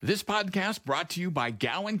This podcast brought to you by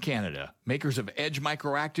Gowan Canada, makers of Edge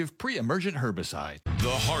Microactive pre-emergent herbicide. The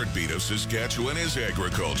heartbeat of Saskatchewan is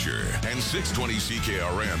agriculture, and 620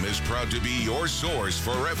 CKRM is proud to be your source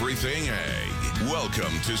for everything ag.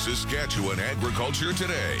 Welcome to Saskatchewan Agriculture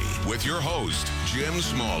Today with your host, Jim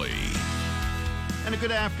Smalley. And a good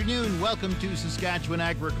afternoon. Welcome to Saskatchewan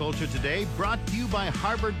Agriculture Today, brought to you by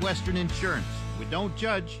Harvard Western Insurance. We don't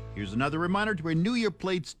judge. Here's another reminder to renew your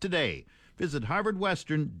plates today. Visit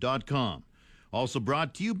harvardwestern.com. Also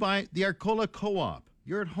brought to you by the Arcola Co-op.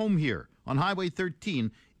 You're at home here on Highway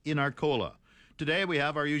 13 in Arcola. Today we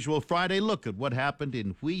have our usual Friday look at what happened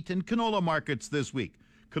in wheat and canola markets this week.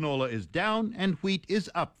 Canola is down and wheat is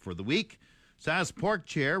up for the week. Sask Pork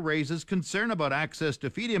Chair raises concern about access to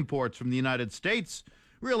feed imports from the United States.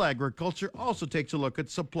 Real Agriculture also takes a look at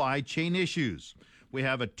supply chain issues. We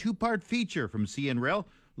have a two-part feature from CN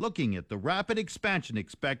looking at the rapid expansion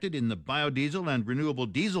expected in the biodiesel and renewable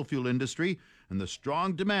diesel fuel industry and the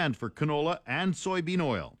strong demand for canola and soybean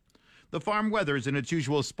oil. The farm weather is in its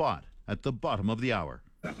usual spot at the bottom of the hour.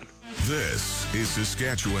 This is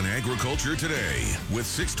Saskatchewan Agriculture Today with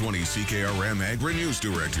 620 CKRM Agri-News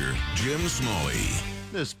Director Jim Smalley.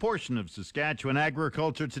 This portion of Saskatchewan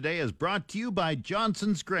Agriculture Today is brought to you by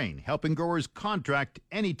Johnson's Grain, helping growers contract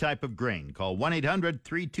any type of grain. Call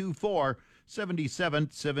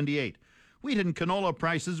 1-800-324-7778. Wheat and canola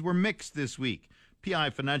prices were mixed this week. PI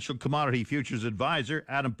Financial Commodity Futures Advisor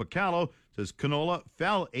Adam Picallo says canola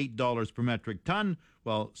fell $8 per metric ton,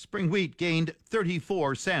 while spring wheat gained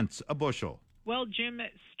 34 cents a bushel. Well, Jim,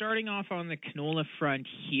 starting off on the canola front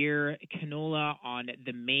here, canola on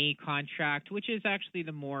the May contract, which is actually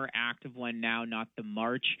the more active one now, not the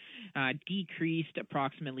March, decreased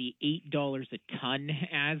approximately $8 a ton.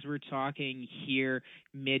 As we're talking here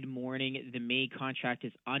mid-morning, the May contract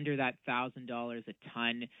is under that $1,000 a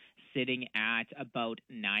ton, sitting at about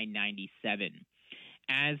 $9.97.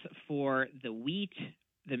 As for the wheat,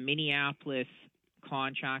 the Minneapolis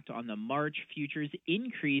contract on the March futures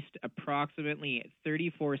increased approximately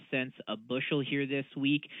 34 cents a bushel here this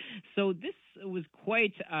week. So this was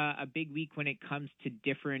quite a big week when it comes to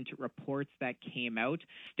different reports that came out.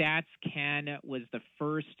 StatsCan was the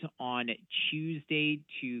first on Tuesday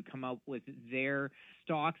to come up with their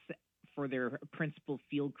stocks for their principal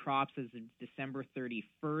field crops as of December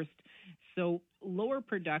 31st. So lower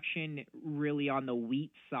production really on the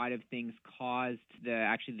wheat side of things caused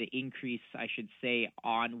the increase, I should say,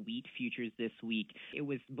 on wheat futures this week. It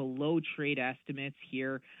was below trade estimates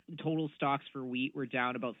here. Total stocks for wheat were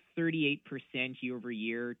down about 38% year over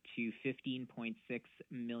year to 15.6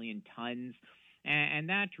 million tons. And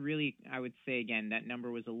that really, I would say, again, that number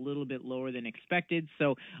was a little bit lower than expected.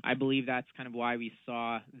 So I believe that's kind of why we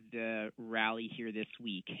saw the rally here this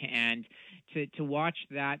week. And to watch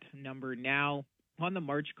that number now, on the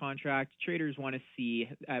March contract, traders want to see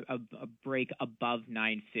a break above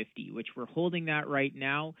 950, which we're holding that right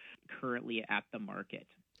now, currently at the market.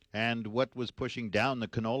 And what was pushing down the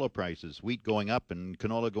canola prices? Wheat going up and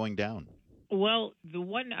canola going down? Well, the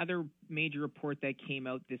one other major report that came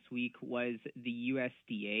out this week was the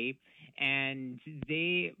USDA, and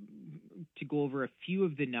they, to go over a few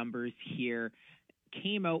of the numbers here,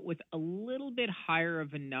 came out with a little bit higher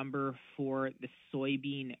of a number for the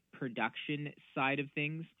soybean production side of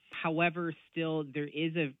things. However, still, there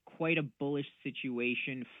is quite a bullish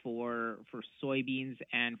situation for soybeans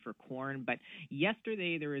and for corn. But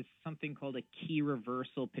yesterday, there is something called a key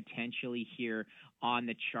reversal potentially here on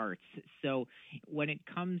the charts. So when it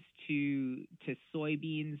comes to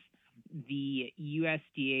soybeans, the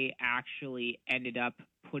USDA actually ended up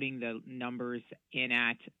putting the numbers in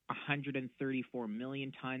at 134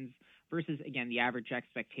 million tons versus, again, the average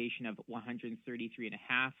expectation of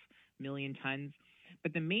 133.5 million tons.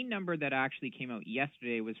 But the main number that actually came out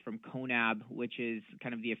yesterday was from CONAB, which is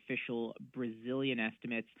kind of the official Brazilian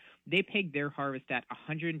estimates. They pegged their harvest at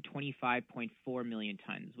 125.4 million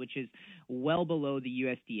tons, which is well below the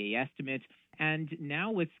USDA estimate. And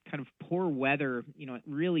now with kind of poor weather,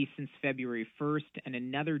 really since February 1st and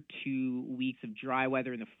another 2 weeks of dry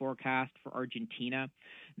weather in the forecast for Argentina,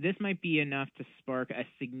 this might be enough to spark a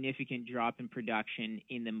significant drop in production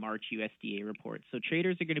in the March USDA report. So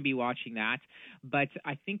traders are going to be watching that. But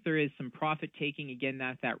I think there is some profit taking, again,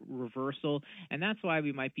 that reversal. And that's why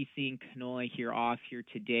we might be seeing canola off here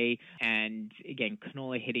today. And again,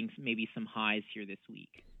 canola hitting maybe some highs here this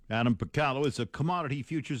week. Adam Picallo is a commodity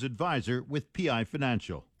futures advisor with PI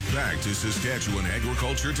Financial. Back to Saskatchewan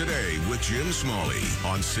Agriculture Today with Jim Smalley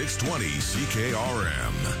on 620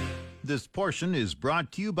 CKRM. This portion is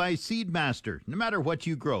brought to you by Seedmaster. No matter what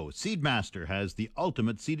you grow, Seedmaster has the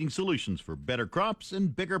ultimate seeding solutions for better crops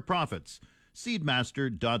and bigger profits.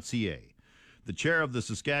 seedmaster.ca. The chair of the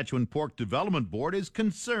Saskatchewan Pork Development Board is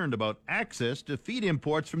concerned about access to feed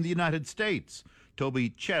imports from the United States. Toby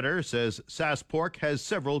Cheddar says Sask Pork has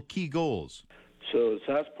several key goals. So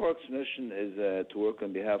Sask Pork's mission is to work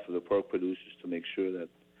on behalf of the pork producers to make sure that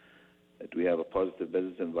we have a positive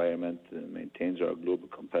business environment that maintains our global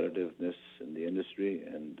competitiveness in the industry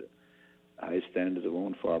and high standards of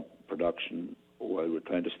own farm production while we're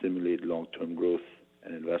trying to stimulate long-term growth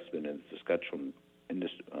and investment in the Saskatchewan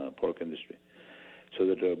pork industry. So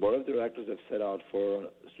that the board of directors have set out 4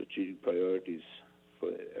 strategic priorities for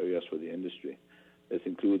areas for the industry. This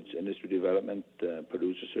includes industry development,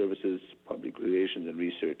 producer services, public relations, and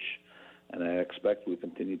research. And I expect we'll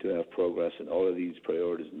continue to have progress in all of these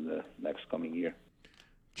priorities in the next coming year.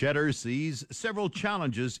 Cheddar sees several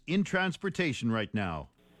challenges in transportation right now.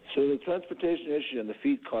 So the transportation issue and the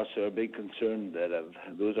feed costs are a big concern.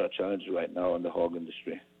 Those are challenges right now in the hog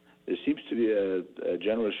industry. There seems to be a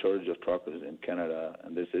general shortage of truckers in Canada,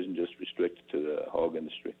 and this isn't just restricted to the hog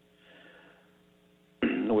industry.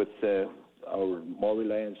 With our more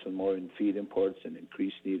reliance on more in feed imports and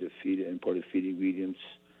increased need of imported feed ingredients,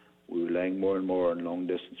 we're relying more and more on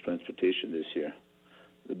long-distance transportation this year.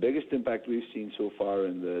 The biggest impact we've seen so far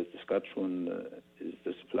in the Saskatchewan is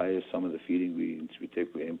the supply of some of the feed ingredients we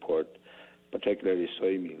typically import, particularly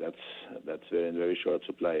soy meal. That's in very short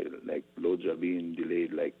supply. Like loads are being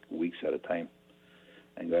delayed like weeks at a time,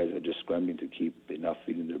 and guys are just scrambling to keep enough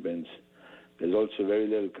feed in their bins. There's also very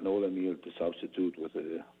little canola meal to substitute with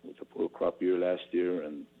a poor crop year last year,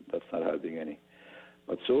 and that's not helping any.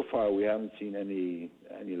 But so far, we haven't seen any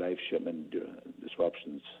live shipment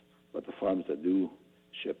disruptions. But the farms that do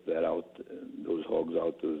ship that out, those hogs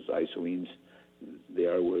out, those isoines, they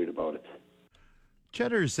are worried about it.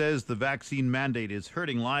 Cheddar says the vaccine mandate is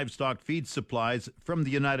hurting livestock feed supplies from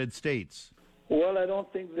the United States. Well, I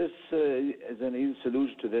don't think this is an easy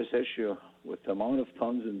solution to this issue. With the amount of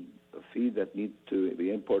tons of feed that need to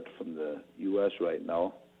be imported from the U.S. right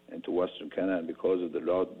now into Western Canada, and because of the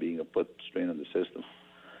drought being a strain on the system.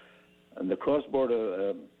 And the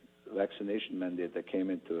cross-border vaccination mandate that came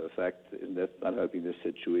into effect, that's not helping this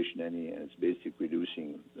situation any, and it's basically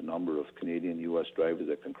reducing the number of Canadian U.S. drivers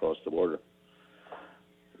that can cross the border.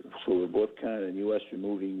 So with both Canada and U.S.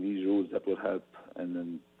 removing these rules, that will help. And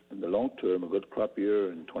then in the long term, a good crop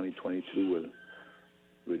year in 2022 will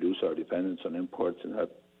reduce our dependence on imports and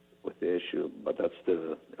help with the issue, but that's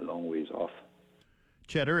still a long ways off.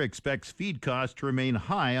 Cheddar expects feed costs to remain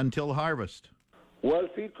high until harvest. Well,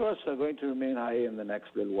 feed costs are going to remain high in the next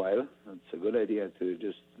little while. It's a good idea to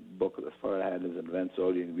just book as far ahead as advance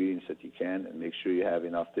all the ingredients that you can and make sure you have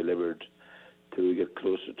enough delivered till we get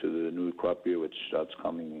closer to the new crop year, which starts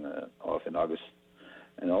coming off in August.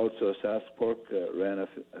 And also, Sask Pork ran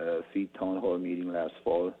a feed town hall meeting last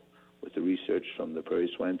fall with the research from the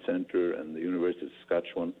Prairie Swine Centre and the University of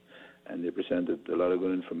Saskatchewan, and they presented a lot of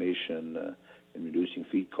good information in reducing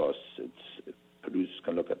feed costs. Producers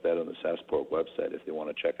can look at that on the Sask Pork website if they want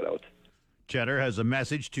to check it out. Cheddar has a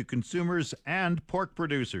message to consumers and pork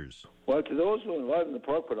producers. Well, to those who are involved in the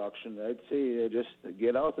pork production, I'd say just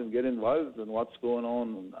get out and get involved in what's going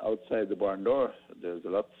on outside the barn door. There's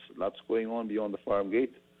lots going on beyond the farm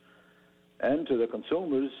gate. And to the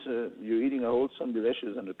consumers, you're eating a wholesome,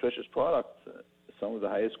 delicious, and nutritious product, some of the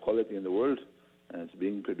highest quality in the world, and it's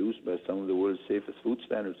being produced by some of the world's safest food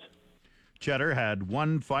standards. Cheddar had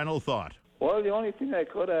one final thought. Well, the only thing I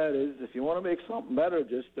could add is if you want to make something better,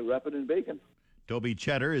 just wrap it in bacon. Toby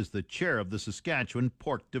Cheddar is the chair of the Saskatchewan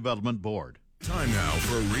Pork Development Board. Time now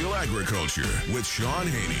for Real Agriculture with Sean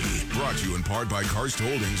Haney. Brought to you in part by Karst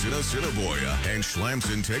Holdings in Assiniboia and Schlamps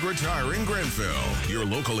Integra Tire in Grenfell. Your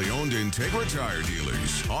locally owned Integra Tire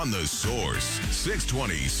dealers on The Source,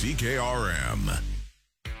 620 CKRM.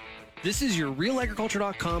 This is your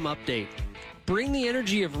RealAgriculture.com update. Bring the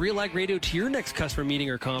energy of Real Ag Radio to your next customer meeting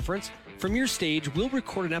or conference. From your stage, we'll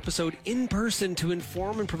record an episode in person to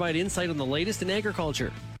inform and provide insight on the latest in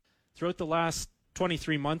agriculture. Throughout the last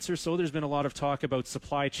 23 months or so, there's been a lot of talk about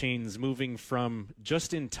supply chains moving from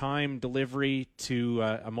just-in-time delivery to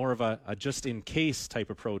a more of a just-in-case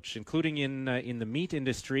type approach, including in the meat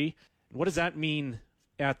industry. What does that mean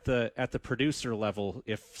at the producer level?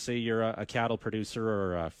 If, say, you're a cattle producer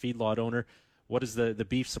or a feedlot owner, what does the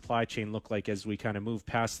beef supply chain look like as we kind of move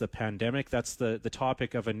past the pandemic? That's the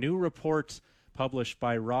topic of a new report published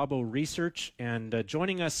by Robo Research. And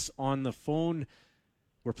joining us on the phone,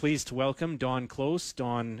 we're pleased to welcome Don Close.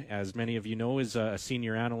 Don, as many of you know, is a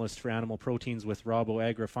senior analyst for animal proteins with Robo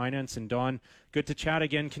AgriFinance. And Don, good to chat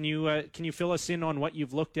again. Can you fill us in on what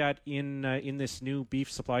you've looked at in this new beef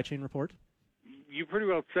supply chain report? You pretty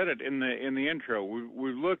well said it in the intro.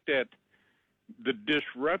 We've looked at the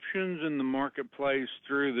disruptions in the marketplace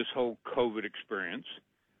through this whole COVID experience,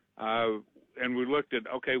 and we looked at,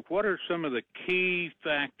 okay, what are some of the key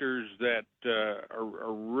factors that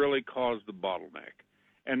are really caused the bottleneck?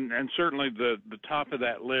 And certainly the top of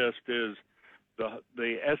that list is the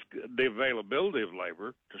availability of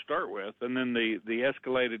labor to start with, and then the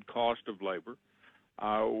escalated cost of labor.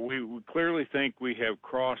 We clearly think we have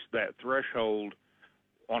crossed that threshold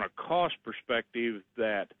on a cost perspective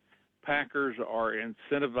that packers are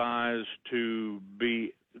incentivized to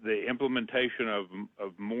be the implementation of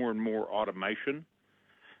more and more automation.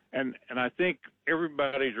 And I think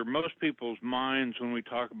everybody's or most people's minds when we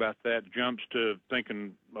talk about that jumps to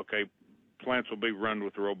thinking, okay, plants will be run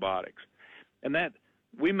with robotics. And that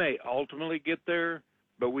we may ultimately get there,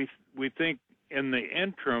 but we think in the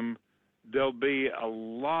interim there'll be a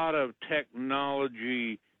lot of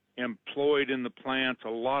technology employed in the plants, a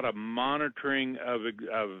lot of monitoring of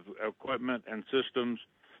equipment and systems.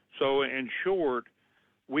 So in short,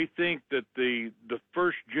 we think that the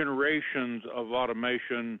first generations of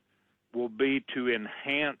automation will be to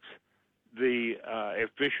enhance the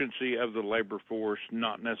efficiency of the labor force,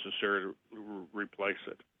 not necessarily replace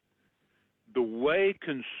it. The way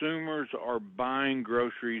consumers are buying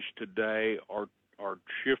groceries today are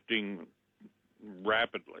shifting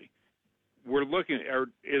rapidly. We're looking at,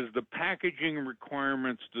 is the packaging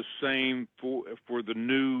requirements the same for the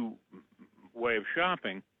new way of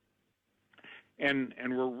shopping? And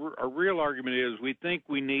our real argument is we think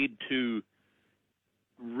we need to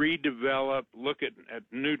redevelop, look at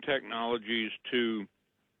new technologies to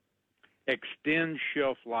extend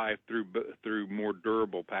shelf life through more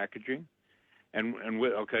durable packaging.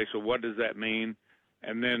 Okay, so what does that mean?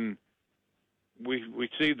 And then we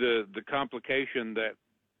see the complication that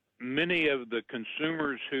many of the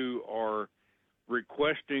consumers who are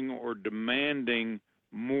requesting or demanding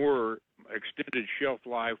more extended shelf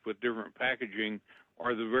life with different packaging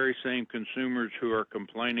are the very same consumers who are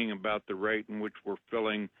complaining about the rate in which we're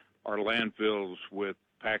filling our landfills with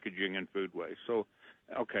packaging and food waste. So,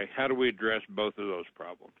 okay, how do we address both of those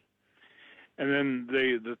problems? And then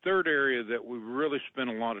the third area that we really spent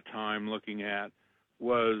a lot of time looking at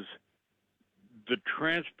was the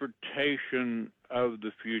transportation of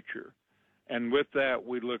the future. And with that,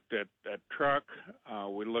 we looked at truck,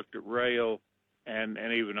 we looked at rail, and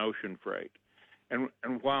even ocean freight. And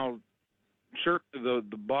while certainly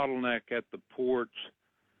the bottleneck at the ports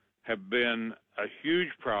have been a huge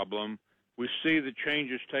problem, we see the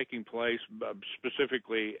changes taking place,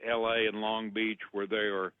 specifically L.A. and Long Beach, where they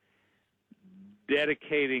are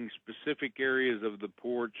dedicating specific areas of the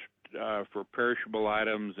ports for perishable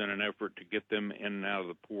items in an effort to get them in and out of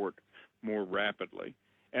the port more rapidly.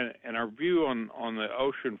 And our view on the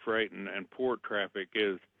ocean freight and port traffic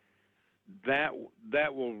is that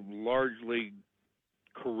will largely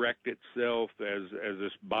correct itself as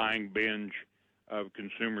this buying binge of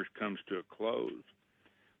consumers comes to a close.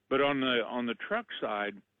 But on the truck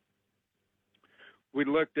side, we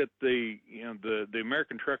looked at the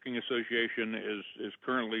American Trucking Association is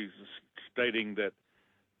currently stating that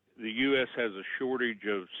the U.S. has a shortage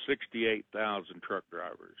of 68,000 truck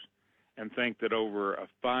drivers, and think that over a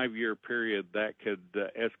 5-year period that could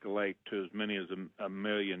escalate to as many as a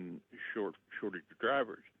million shortage of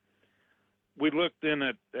drivers. We looked then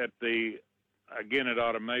at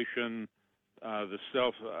automation, the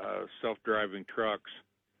self-driving trucks,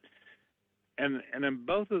 and in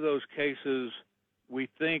both of those cases, we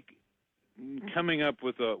think coming up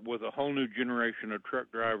with a whole new generation of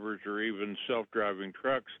truck drivers or even self-driving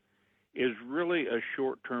trucks is really a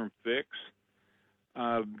short-term fix.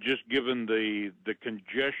 Just given the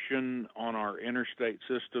congestion on our interstate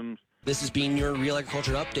systems. This has been your Real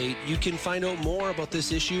Agriculture Update. You can find out more about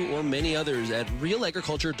this issue or many others at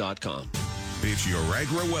realagriculture.com. It's your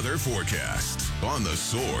agri-weather forecast on The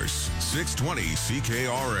Source, 620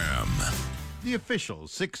 CKRM. The official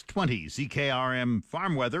 620 CKRM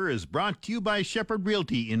farm weather is brought to you by Shepherd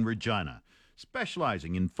Realty in Regina,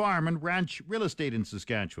 specializing in farm and ranch real estate in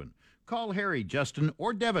Saskatchewan. Call Harry, Justin,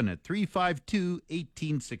 or Devin at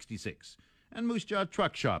 352-1866. And Moose Jaw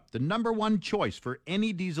Truck Shop, the #1 choice for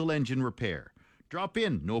any diesel engine repair. Drop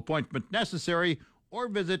in, no appointment necessary, or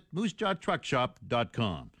visit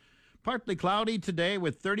moosejawtruckshop.com. Partly cloudy today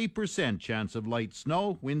with 30% chance of light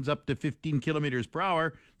snow, winds up to 15 kilometers per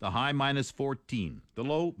hour, the high -14, the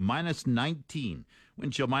low -19.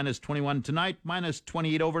 Wind chill -21 tonight,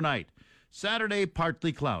 -28 overnight. Saturday,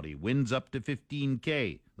 partly cloudy, winds up to 15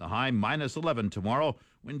 km. The high -11 tomorrow,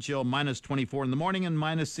 wind chill -24 in the morning and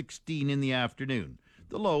 -16 in the afternoon.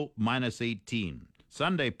 The low -18.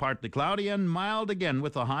 Sunday, partly cloudy and mild again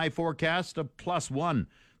with a high forecast of +1.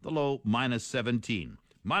 the low minus 17.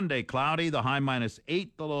 Monday, cloudy, the high minus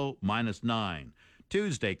 8, the low minus 9.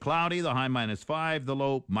 Tuesday, cloudy, the high minus 5, the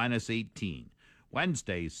low minus 18.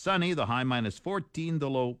 Wednesday, sunny, the high minus 14, the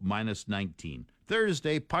low minus 19.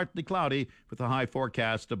 Thursday, partly cloudy with a high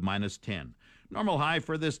forecast of minus 10. Normal high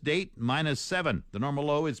for this date, minus 7. The normal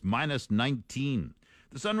low is minus 19.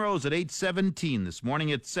 The sun rose at 8:17 this morning.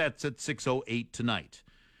 It sets at 6:08 tonight.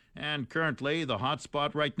 And currently, the hot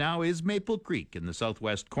spot right now is Maple Creek in the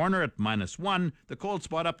southwest corner at minus 1. The cold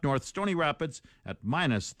spot up north, Stony Rapids, at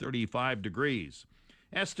minus 35 degrees.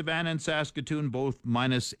 Estevan and Saskatoon both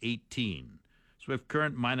minus 18. Swift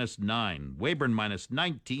Current minus 9. Weyburn minus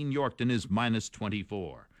 19. Yorkton is minus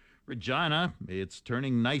 24. Regina, it's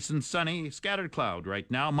turning nice and sunny. Scattered cloud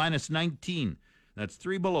right now, minus 19. That's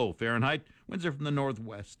 3 below Fahrenheit. Winds are from the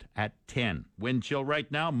northwest at 10. Wind chill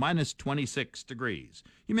right now, minus 26 degrees.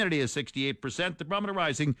 Humidity is 68%. The barometer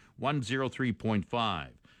rising, 103.5.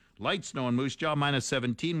 Light snow in Moose Jaw, minus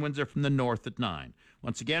 17. Winds are from the north at 9.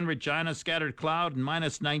 Once again, Regina, scattered cloud, and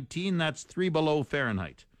minus 19. That's 3 below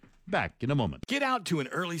Fahrenheit. Back in a moment. Get out to an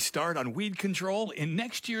early start on weed control in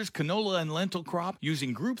next year's canola and lentil crop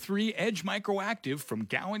using Group 3 Edge Microactive from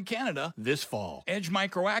Gowan, Canada this fall. Edge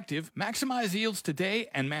Microactive, maximize yields today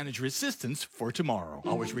and manage resistance for tomorrow.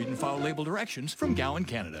 Always read and follow label directions from Gowan,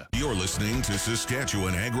 Canada. You're listening to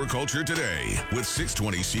Saskatchewan Agriculture Today with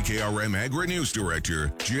 620 CKRM Agri-News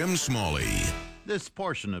Director Jim Smalley. This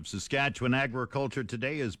portion of Saskatchewan Agriculture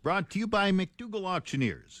Today is brought to you by McDougall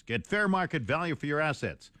Auctioneers. Get fair market value for your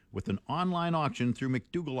assets with an online auction through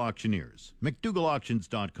McDougall Auctioneers,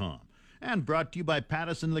 McDougallAuctions.com. And brought to you by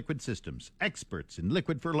Pattison Liquid Systems, experts in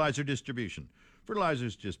liquid fertilizer distribution.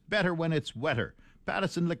 Fertilizer's just better when it's wetter.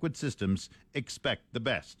 Pattison Liquid Systems, expect the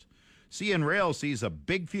best. CN Rail sees a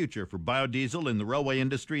big future for biodiesel in the railway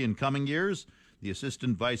industry in coming years. The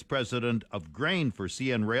Assistant Vice President of Grain for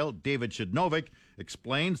CN Rail, David Shednovic,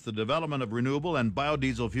 explains the development of renewable and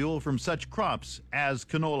biodiesel fuel from such crops as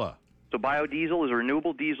canola. So biodiesel is a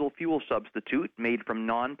renewable diesel fuel substitute made from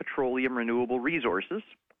non-petroleum renewable resources,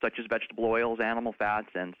 such as vegetable oils, animal fats,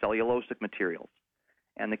 and cellulosic materials.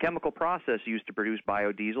 And the chemical process used to produce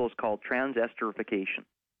biodiesel is called transesterification.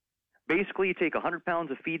 Basically, you take 100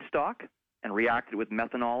 pounds of feedstock and react it with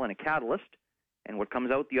methanol and a catalyst, and what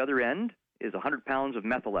comes out the other end is 100 pounds of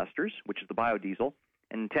methyl esters, which is the biodiesel,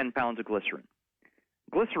 and 10 pounds of glycerin.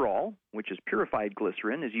 Glycerol, which is purified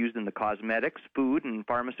glycerin, is used in the cosmetics, food, and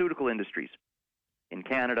pharmaceutical industries. In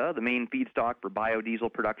Canada, the main feedstock for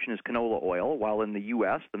biodiesel production is canola oil, while in the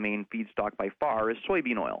U.S., the main feedstock by far is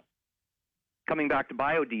soybean oil. Coming back to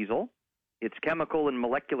biodiesel, its chemical and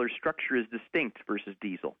molecular structure is distinct versus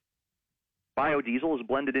diesel. Biodiesel is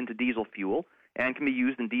blended into diesel fuel and can be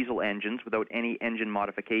used in diesel engines without any engine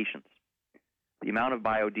modifications. The amount of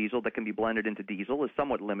biodiesel that can be blended into diesel is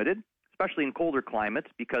somewhat limited, especially in colder climates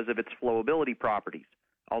because of its flowability properties,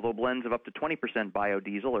 although blends of up to 20%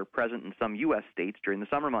 biodiesel are present in some U.S. states during the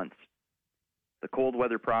summer months. The cold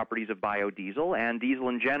weather properties of biodiesel and diesel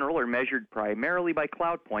in general are measured primarily by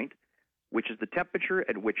cloud point, which is the temperature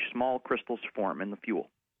at which small crystals form in the fuel.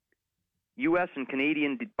 U.S. and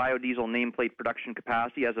Canadian biodiesel nameplate production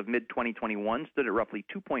capacity as of mid-2021 stood at roughly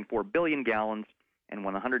 2.4 billion gallons and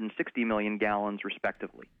 160 million gallons,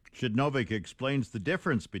 respectively. Shednovic explains the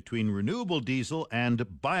difference between renewable diesel and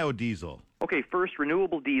biodiesel. Okay, first,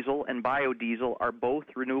 renewable diesel and biodiesel are both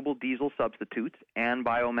renewable diesel substitutes and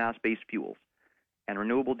biomass-based fuels. And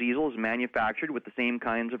renewable diesel is manufactured with the same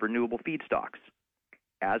kinds of renewable feedstocks.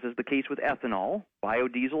 As is the case with ethanol,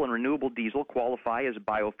 biodiesel and renewable diesel qualify as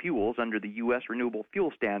biofuels under the U.S. Renewable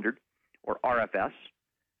Fuel Standard, or RFS,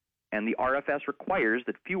 and the RFS requires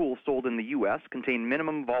that fuels sold in the U.S. contain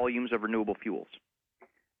minimum volumes of renewable fuels.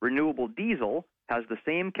 Renewable diesel has the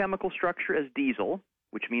same chemical structure as diesel,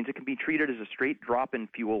 which means it can be treated as a straight drop-in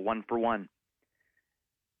fuel 1-for-1.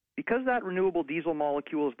 Because that renewable diesel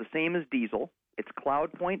molecule is the same as diesel, its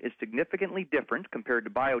cloud point is significantly different compared to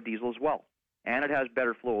biodiesel as well, and it has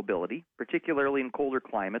better flowability, particularly in colder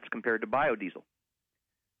climates compared to biodiesel.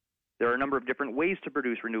 There are a number of different ways to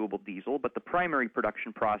produce renewable diesel, but the primary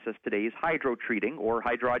production process today is hydrotreating or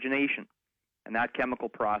hydrogenation. And that chemical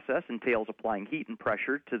process entails applying heat and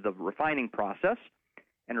pressure to the refining process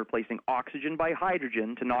and replacing oxygen by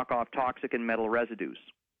hydrogen to knock off toxic and metal residues.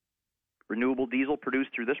 Renewable diesel produced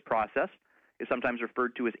through this process is sometimes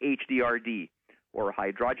referred to as HDRD, or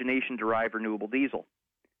hydrogenation-derived renewable diesel.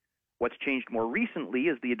 What's changed more recently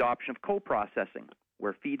is the adoption of co-processing,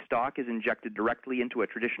 where feedstock is injected directly into a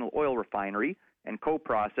traditional oil refinery and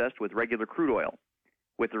co-processed with regular crude oil,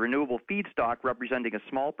 with the renewable feedstock representing a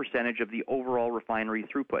small percentage of the overall refinery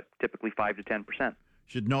throughput, typically 5 to 10%.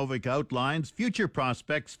 Shidnovic outlines future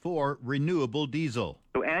prospects for renewable diesel.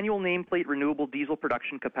 So annual nameplate renewable diesel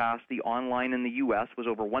production capacity online in the U.S. was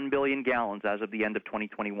over 1 billion gallons as of the end of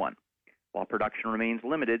 2021, while production remains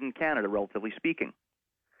limited in Canada, relatively speaking.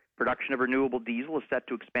 Production of renewable diesel is set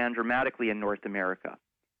to expand dramatically in North America,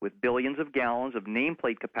 with billions of gallons of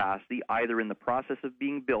nameplate capacity either in the process of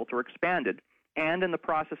being built or expanded, and in the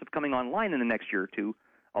process of coming online in the next year or two,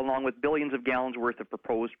 along with billions of gallons worth of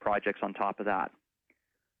proposed projects on top of that.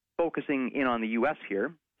 Focusing in on the U.S.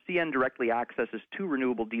 here, CN directly accesses 2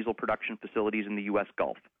 renewable diesel production facilities in the U.S.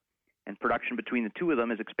 Gulf, and production between the 2 of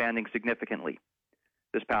them is expanding significantly.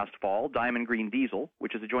 This past fall, Diamond Green Diesel,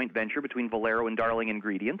 which is a joint venture between Valero and Darling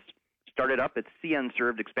Ingredients, started up its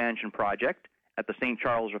CN-served expansion project at the St.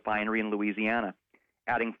 Charles refinery in Louisiana,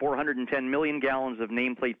 adding 410 million gallons of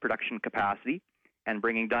nameplate production capacity and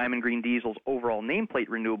bringing Diamond Green Diesel's overall nameplate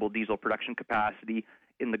renewable diesel production capacity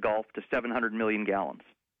in the Gulf to 700 million gallons.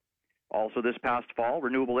 Also this past fall,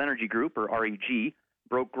 Renewable Energy Group, or REG,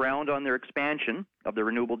 broke ground on their expansion of the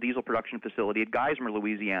renewable diesel production facility at Geismar,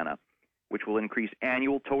 Louisiana, which will increase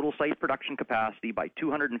annual total site production capacity by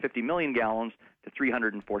 250 million gallons to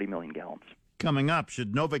 340 million gallons. Coming up,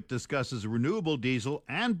 Shidnovic discusses renewable diesel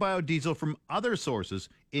and biodiesel from other sources,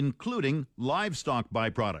 including livestock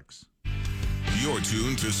byproducts. You're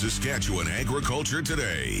tuned to Saskatchewan Agriculture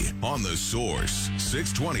Today on The Source,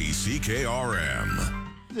 620 CKRM.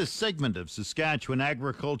 This segment of Saskatchewan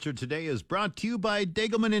Agriculture Today is brought to you by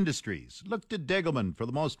Degelman Industries. Look to Degelman for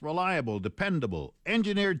the most reliable, dependable,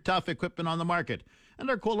 engineered tough equipment on the market. And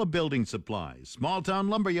Arcola Building Supplies, small town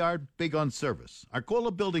lumberyard, big on service.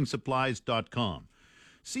 ArcolaBuildingSupplies.com.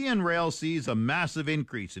 CN Rail sees a massive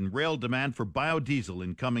increase in rail demand for biodiesel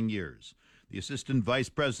in coming years. The Assistant Vice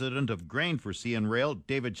President of Grain for CN Rail,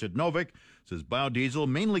 David Shidnovic, says biodiesel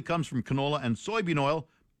mainly comes from canola and soybean oil,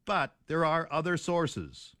 but there are other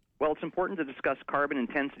sources. Well, it's important to discuss carbon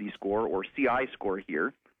intensity score, or CI score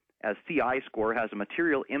here, as CI score has a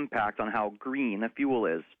material impact on how green a fuel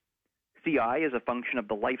is. CI is a function of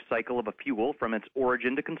the life cycle of a fuel from its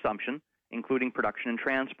origin to consumption, including production and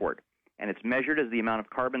transport, and it's measured as the amount of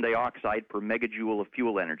carbon dioxide per megajoule of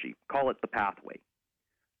fuel energy. Call it the pathway.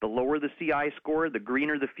 The lower the CI score, the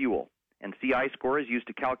greener the fuel, and CI score is used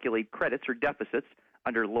to calculate credits or deficits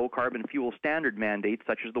under low-carbon fuel standard mandates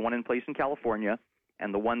such as the one in place in California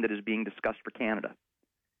and the one that is being discussed for Canada.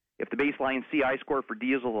 If the baseline CI score for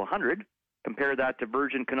diesel is 100, compare that to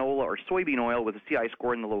virgin canola or soybean oil with a CI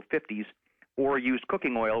score in the low 50s, or used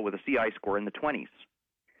cooking oil with a CI score in the 20s.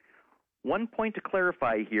 One point to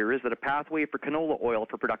clarify here is that a pathway for canola oil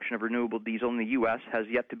for production of renewable diesel in the U.S. has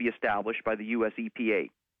yet to be established by the U.S. EPA.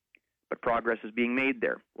 But progress is being made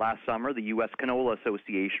there. Last summer, the U.S. Canola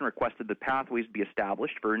Association requested that pathways be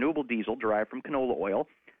established for renewable diesel derived from canola oil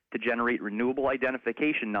to generate renewable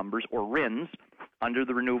identification numbers, or RINs, under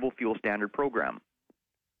the Renewable Fuel Standard Program.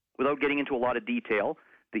 Without getting into a lot of detail,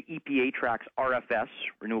 the EPA tracks RFS,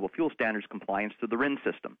 Renewable Fuel Standards compliance, to the RIN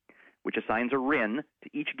system, which assigns a RIN to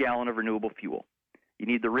each gallon of renewable fuel. You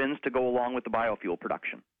need the RINs to go along with the biofuel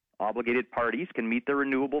production. Obligated parties can meet their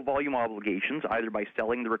renewable volume obligations either by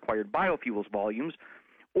selling the required biofuels volumes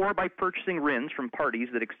or by purchasing RINs from parties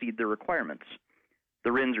that exceed their requirements.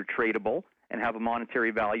 The RINs are tradable and have a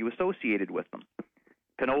monetary value associated with them.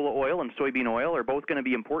 Canola oil and soybean oil are both going to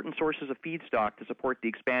be important sources of feedstock to support the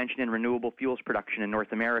expansion in renewable fuels production in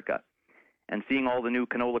North America. And seeing all the new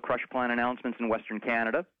canola crush plant announcements in Western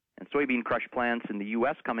Canada and soybean crush plants in the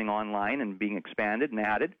U.S. coming online and being expanded and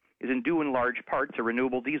added is in due in large part to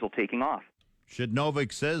renewable diesel taking off.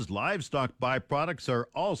 Shidnovic says livestock byproducts are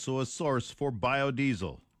also a source for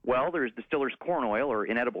biodiesel. Well, there's distillers corn oil, or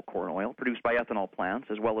inedible corn oil, produced by ethanol plants,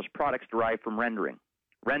 as well as products derived from rendering.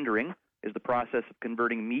 Rendering is the process of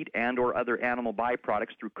converting meat and or other animal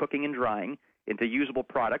byproducts through cooking and drying into usable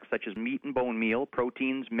products such as meat and bone meal,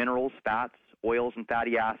 proteins, minerals, fats, oils, and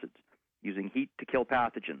fatty acids, using heat to kill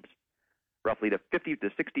pathogens. Roughly 50 to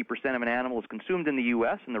 60% of an animal is consumed in the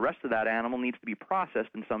U.S., and the rest of that animal needs to be processed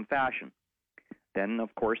in some fashion. Then,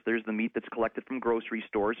 of course, there's the meat that's collected from grocery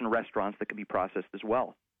stores and restaurants that can be processed as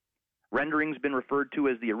well. Rendering's been referred to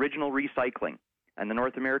as the original recycling, and the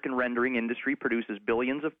North American rendering industry produces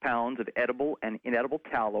billions of pounds of edible and inedible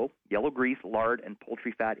tallow, yellow grease, lard, and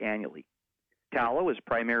poultry fat annually. Tallow is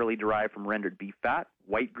primarily derived from rendered beef fat,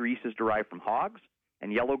 white grease is derived from hogs,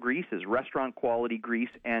 and yellow grease is restaurant-quality grease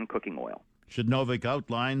and cooking oil. Shidnovic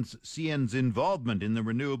outlines CN's involvement in the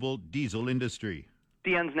renewable diesel industry.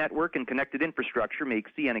 CN's network and connected infrastructure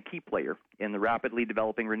make CN a key player in the rapidly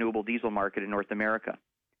developing renewable diesel market in North America.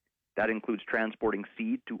 That includes transporting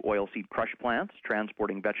seed to oilseed crush plants,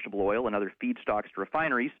 transporting vegetable oil and other feedstocks to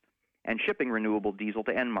refineries, and shipping renewable diesel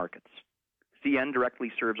to end markets. CN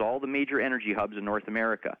directly serves all the major energy hubs in North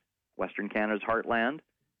America: Western Canada's heartland,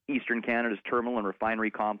 Eastern Canada's terminal and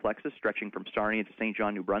refinery complexes stretching from Sarnia to St.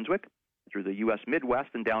 John, New Brunswick, through the U.S. Midwest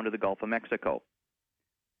and down to the Gulf of Mexico.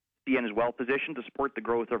 CN is well positioned to support the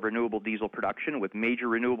growth of renewable diesel production with major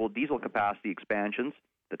renewable diesel capacity expansions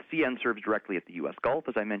that CN serves directly at the U.S. Gulf,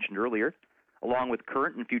 as I mentioned earlier, along with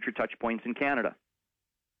current and future touch points in Canada.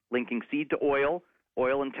 Linking seed to oil,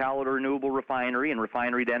 oil and tallow to renewable refinery, and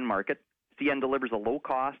refinery to end market, CN delivers a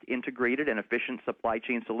low-cost, integrated, and efficient supply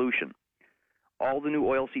chain solution. All the new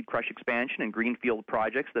oilseed crush expansion and greenfield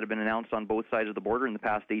projects that have been announced on both sides of the border in the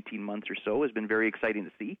past 18 months or so has been very exciting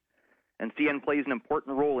to see. And CN plays an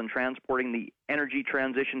important role in transporting the energy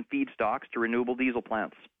transition feedstocks to renewable diesel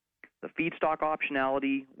plants. The feedstock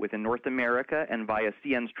optionality within North America and via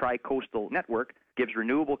CN's tri-coastal network gives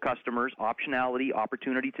renewable customers optionality,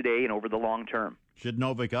 opportunity today and over the long term.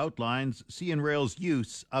 Shidnovic outlines CN Rail's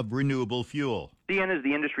use of renewable fuel. CN is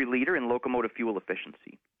the industry leader in locomotive fuel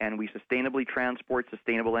efficiency, and we sustainably transport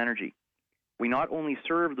sustainable energy. We not only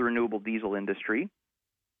serve the renewable diesel industry,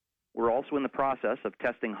 we're also in the process of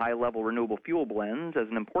testing high-level renewable fuel blends as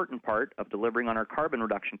an important part of delivering on our carbon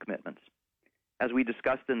reduction commitments. As we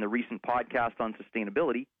discussed in the recent podcast on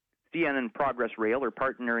sustainability, CN and Progress Rail are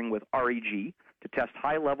partnering with REG to test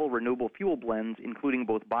high-level renewable fuel blends, including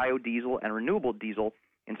both biodiesel and renewable diesel,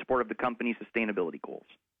 in support of the company's sustainability goals.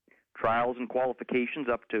 Trials and qualifications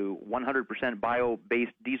up to 100%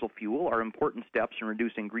 bio-based diesel fuel are important steps in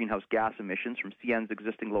reducing greenhouse gas emissions from CN's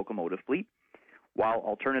existing locomotive fleet, while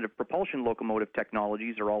alternative propulsion locomotive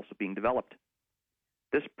technologies are also being developed.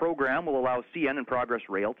 This program will allow CN and Progress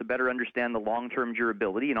Rail to better understand the long-term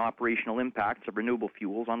durability and operational impacts of renewable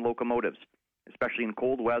fuels on locomotives, especially in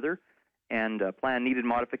cold weather, and plan needed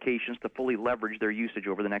modifications to fully leverage their usage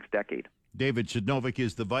over the next decade. David Shidnovic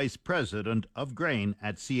is the Vice President of Grain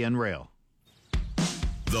at CN Rail.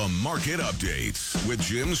 The Market Updates with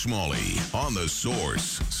Jim Smalley on The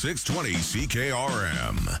Source, 620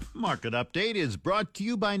 CKRM. Market Update is brought to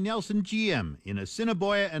you by Nelson GM in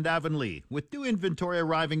Assiniboia and Avonlea. With new inventory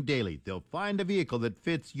arriving daily, they'll find a vehicle that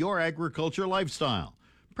fits your agriculture lifestyle.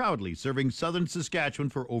 Proudly serving southern Saskatchewan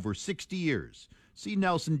for over 60 years. See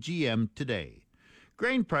Nelson GM today.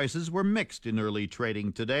 Grain prices were mixed in early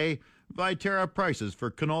trading today. Viterra prices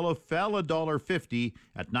for canola fell $1.50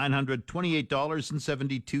 at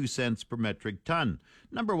 $928.72 per metric ton.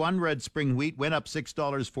 Number one, red spring wheat went up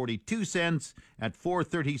 $6.42 at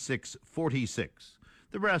 $436.46.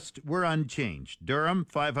 The rest were unchanged. Durum,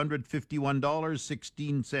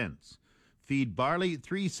 $551.16. Feed barley,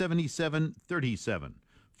 $377.37.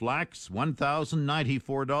 Flax,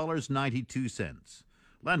 $1,094.92.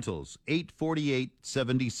 Lentils,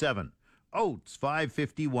 $848.77. Oats,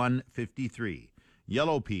 $551.53.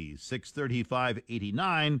 Yellow peas,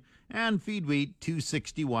 $635.89. And feed wheat,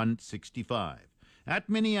 $261.65. At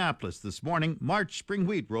Minneapolis this morning, March spring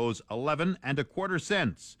wheat rose 11 1/4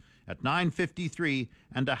 cents at $9.53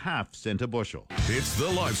 1/2 cents a bushel. It's the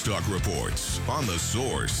Livestock Reports on The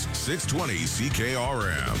Source, 620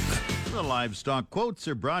 CKRM. The livestock quotes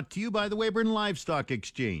are brought to you by the Weyburn Livestock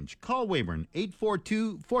Exchange. Call Weyburn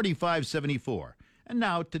 842-4574. And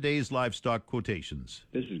now today's livestock quotations.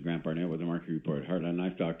 This is Grant Barnett with the Market Report. Heartland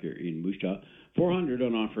Livestock here in Moose Jaw. 400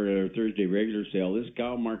 on offer at our Thursday regular sale. This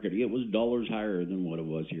cow market, it was dollars higher than what it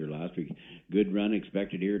was here last week. Good run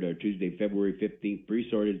expected here at our Tuesday, February 15th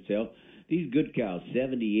pre-sorted sale. These good cows,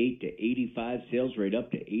 78 to 85, sales rate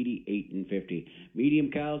up to 88 and 50. Medium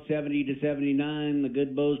cows, 70 to 79. The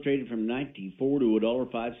good bulls traded from 94 to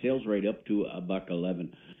 $1.05, sales rate up to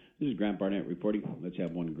 $1.11. This is Grant Barnett reporting. Let's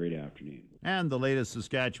have one great afternoon. And the latest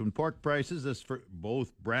Saskatchewan pork prices is for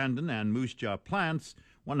both Brandon and Moose Jaw plants,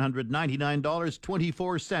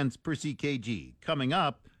 $199.24 per CKG. Coming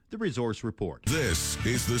up, the Resource Report. This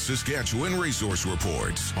is the Saskatchewan Resource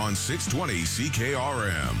Report on 620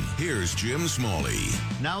 CKRM. Here's Jim Smalley.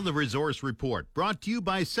 Now the Resource Report, brought to you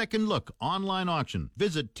by Second Look Online Auction.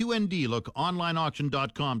 Visit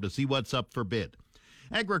 2ndlookonlineauction.com to see what's up for bid.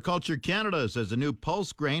 Agriculture Canada says a new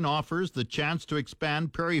pulse grain offers the chance to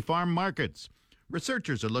expand prairie farm markets.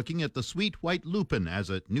 Researchers are looking at the sweet white lupin as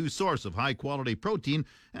a new source of high-quality protein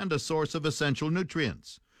and a source of essential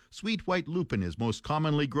nutrients. Sweet white lupin is most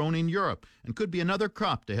commonly grown in Europe and could be another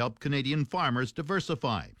crop to help Canadian farmers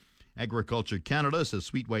diversify. Agriculture Canada says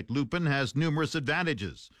sweet white lupin has numerous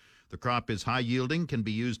advantages. The crop is high-yielding, can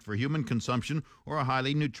be used for human consumption or a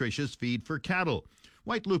highly nutritious feed for cattle.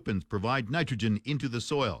 White lupins provide nitrogen into the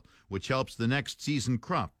soil, which helps the next season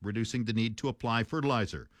crop, reducing the need to apply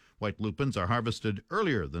fertilizer. White lupins are harvested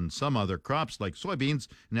earlier than some other crops like soybeans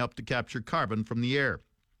and help to capture carbon from the air.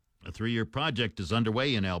 A 3-year project is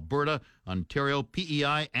underway in Alberta, Ontario,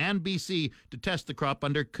 PEI, and BC to test the crop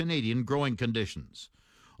under Canadian growing conditions.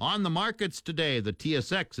 On the markets today, the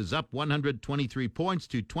TSX is up 123 points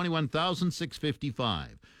to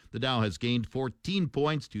 21,655. The Dow has gained 14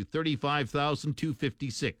 points to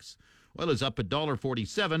 35,256. Oil is up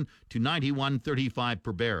 $1.47 to 91.35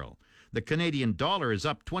 per barrel. The Canadian dollar is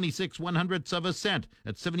up 26/100ths of a cent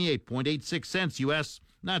at 78.86 cents U.S.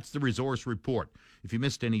 That's the Resource Report. If you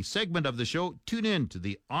missed any segment of the show, tune in to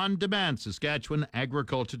the on-demand Saskatchewan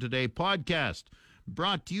Agriculture Today podcast,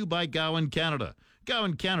 brought to you by Gowan Canada.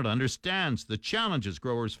 Gowan Canada understands the challenges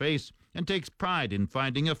growers face and takes pride in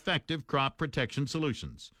finding effective crop protection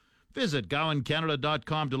solutions. Visit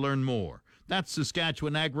GowanCanada.com to learn more. That's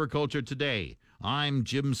Saskatchewan Agriculture Today. I'm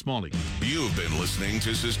Jim Smalley. You've been listening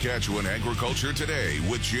to Saskatchewan Agriculture Today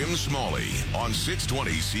with Jim Smalley on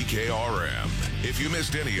 620 CKRM. If you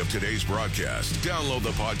missed any of today's broadcast, download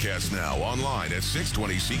the podcast now online at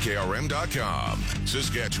 620CKRM.com.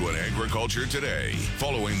 Saskatchewan Agriculture Today,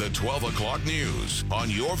 following the 12 o'clock news on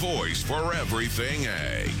your voice for everything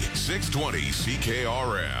ag. 620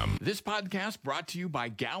 CKRM. This podcast brought to you by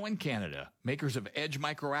Gowan Canada, makers of Edge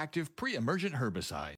Microactive pre-emergent herbicide.